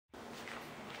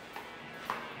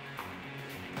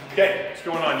Okay, what's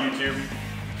going on YouTube?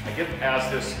 I get asked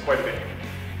this quite a bit.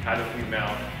 How do we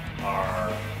mount our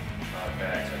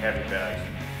bags, our heavy bags,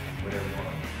 whatever you want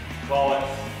to call it.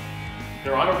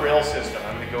 They're on a rail system.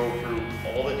 I'm going to go through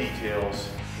all the details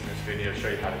in this video, show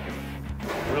you how to do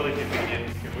it. Really convenient.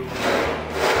 You can move them,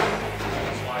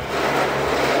 slide them,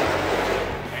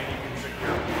 and you can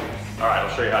secure them. All right,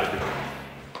 I'll show you how to do it.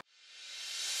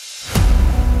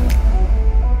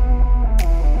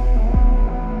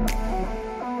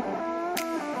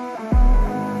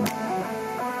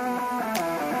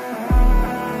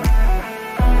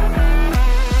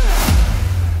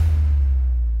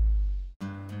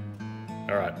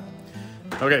 All right,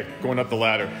 okay, going up the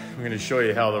ladder. I'm going to show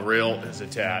you how the rail is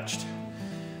attached.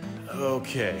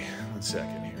 Okay, 1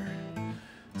 second here.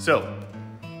 So,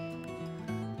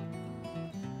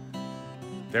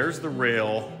 there's the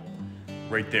rail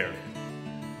right there.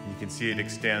 You can see it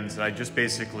extends, and I just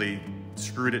basically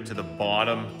screwed it to the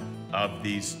bottom of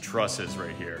these trusses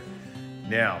right here.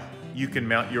 Now, you can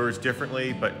mount yours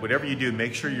differently, but whatever you do,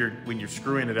 make sure when you're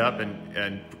screwing it up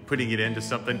and putting it into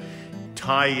something,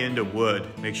 tie into wood.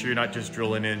 Make sure you're not just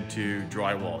drilling into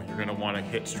drywall. You're gonna wanna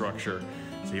hit structure.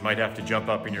 So you might have to jump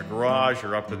up in your garage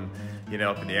or up in,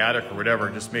 up in the attic or whatever.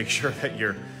 Just make sure that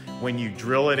when you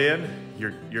drill it in,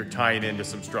 you're tying into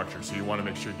some structure. So you wanna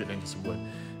make sure you're getting into some wood.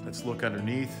 Let's look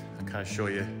underneath and kind of show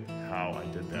you how I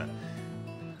did that.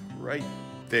 Right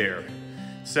there.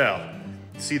 So,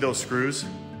 see those screws?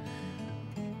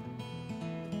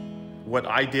 What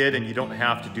I did, and you don't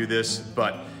have to do this,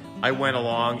 but I went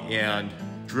along and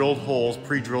drilled holes,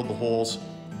 pre-drilled the holes,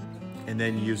 and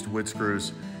then used wood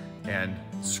screws and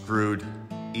screwed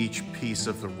each piece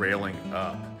of the railing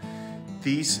up.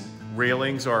 These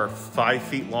railings are 5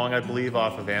 feet long, I believe,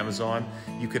 off of Amazon.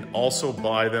 You can also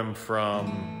buy them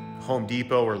from Home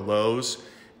Depot or Lowe's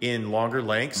in longer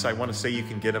lengths. I want to say you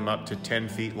can get them up to 10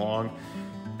 feet long.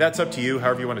 That's up to you,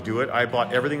 however you want to do it. I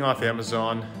bought everything off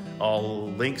Amazon. I'll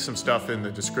link some stuff in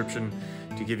the description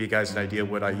to give you guys an idea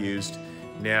what I used.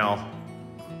 Now,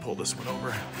 pull this one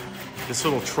over. This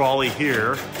little trolley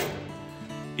here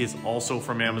is also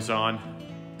from Amazon,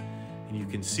 and you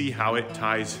can see how it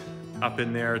ties up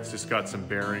in there. It's just got some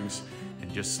bearings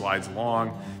and just slides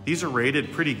along. These are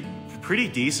rated pretty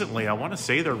decently. I want to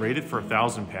say they're rated for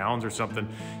 1,000 pounds or something.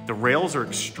 The rails are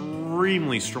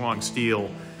extremely strong steel.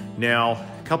 Now,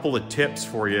 a couple of tips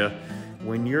for you.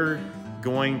 When you're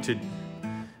going to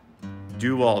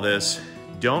do all this,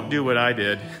 don't do what I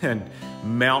did and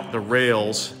mount the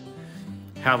rails,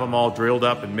 have them all drilled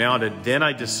up and mounted. Then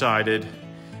I decided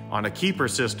on a keeper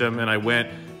system, and I went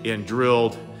and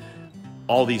drilled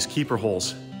all these keeper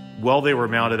holes while they were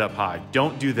mounted up high.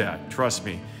 Don't do that, trust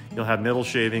me. You'll have metal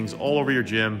shavings all over your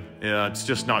gym. It's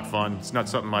just not fun. It's not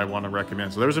something I want to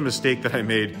recommend. So there was a mistake that I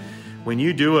made. When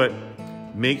you do it,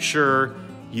 make sure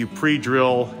you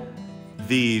pre-drill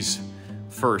these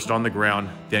first on the ground,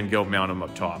 then go mount them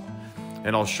up top.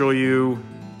 And I'll show you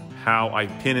how I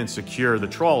pin and secure the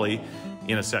trolley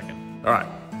in a second. All right,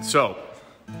 so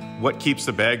what keeps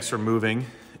the bags from moving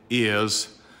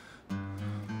is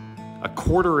a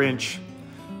 1/4 inch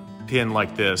pin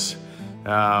like this. You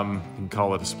can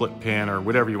call it a split pin or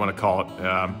whatever you want to call it.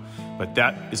 But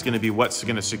that is going to be what's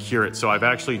going to secure it. So I've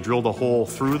actually drilled a hole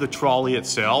through the trolley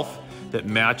itself that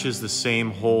matches the same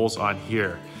holes on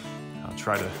here. I'll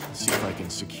try to see if I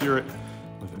can secure it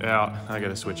without, I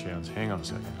gotta switch hands. Hang on a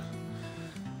second.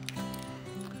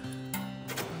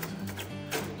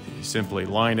 You simply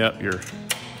line up your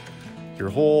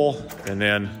hole and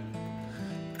then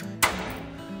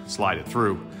slide it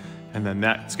through. And then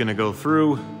that's gonna go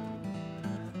through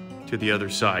to the other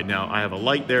side. Now I have a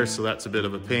light there, so that's a bit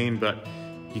of a pain, but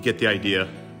you get the idea.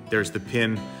 There's the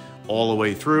pin all the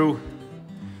way through,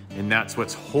 and that's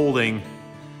what's holding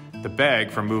the bag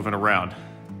from moving around.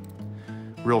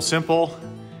 Real simple.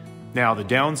 Now the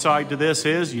downside to this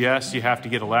is, yes, you have to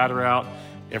get a ladder out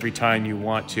every time you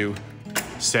want to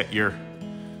set your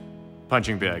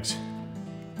punching bags.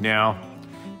 Now,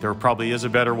 there probably is a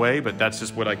better way, but that's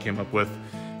just what I came up with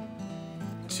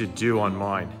to do on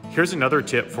mine. Here's another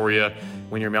tip for you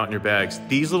when you're mounting your bags.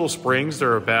 These little springs,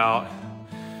 they're about,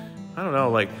 I don't know,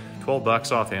 like 12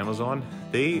 bucks off Amazon.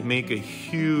 They make a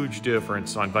huge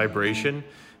difference on vibration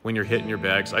when you're hitting your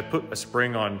bags. I put a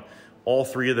spring on all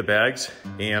 3 of the bags,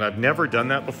 and I've never done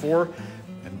that before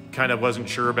and kind of wasn't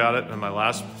sure about it in my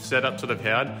last setups that I've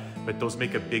had, but those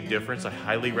make a big difference. I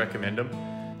highly recommend them.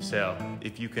 So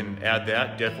if you can add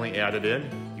that, definitely add it in.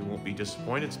 You won't be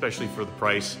disappointed, especially for the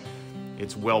price.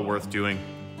 It's well worth doing.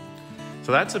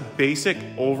 So that's a basic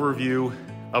overview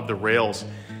of the rails.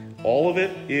 All of it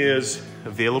is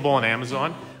available on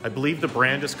Amazon. I believe the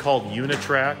brand is called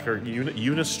Unitrack or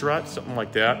Unistrut, something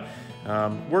like that.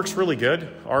 Works really good.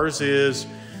 Ours is,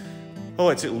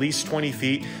 it's at least 20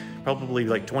 feet, probably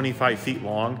like 25 feet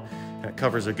long. That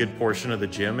covers a good portion of the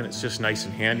gym, and it's just nice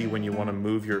and handy when you want to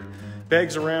move your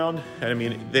bags around. And I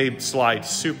mean, they slide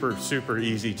super, super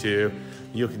easy too.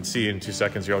 You can see in 2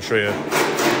 seconds here, I'll show you.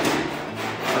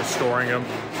 For storing them,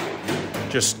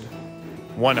 just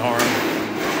one arm.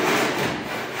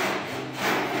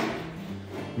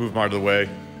 Move them out of the way.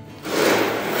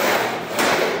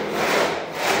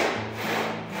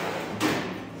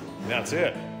 And that's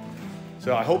it.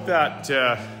 So I hope that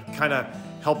kind of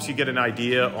helps you get an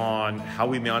idea on how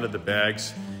we mounted the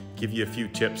bags, give you a few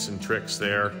tips and tricks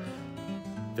there.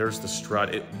 There's the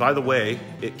strut. By the way,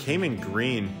 it came in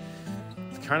green.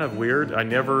 It's kind of weird. I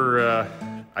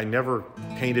never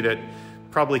painted it.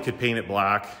 Probably could paint it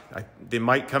black. They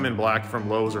might come in black from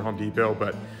Lowe's or Home Depot,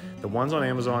 but the ones on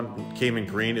Amazon came in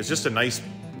green. It's just a nice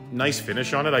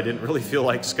finish on it. I didn't really feel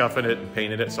like scuffing it and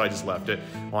painting it, so I just left it.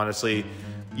 Honestly,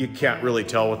 you can't really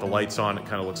tell with the lights on. It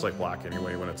kind of looks like black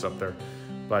anyway when it's up there.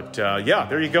 But yeah,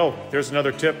 there you go. There's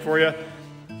another tip for you.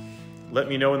 Let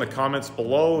me know in the comments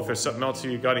below if there's something else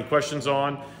you got any questions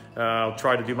on. I'll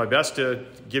try to do my best to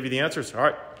give you the answers. All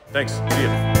right, thanks. See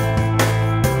you.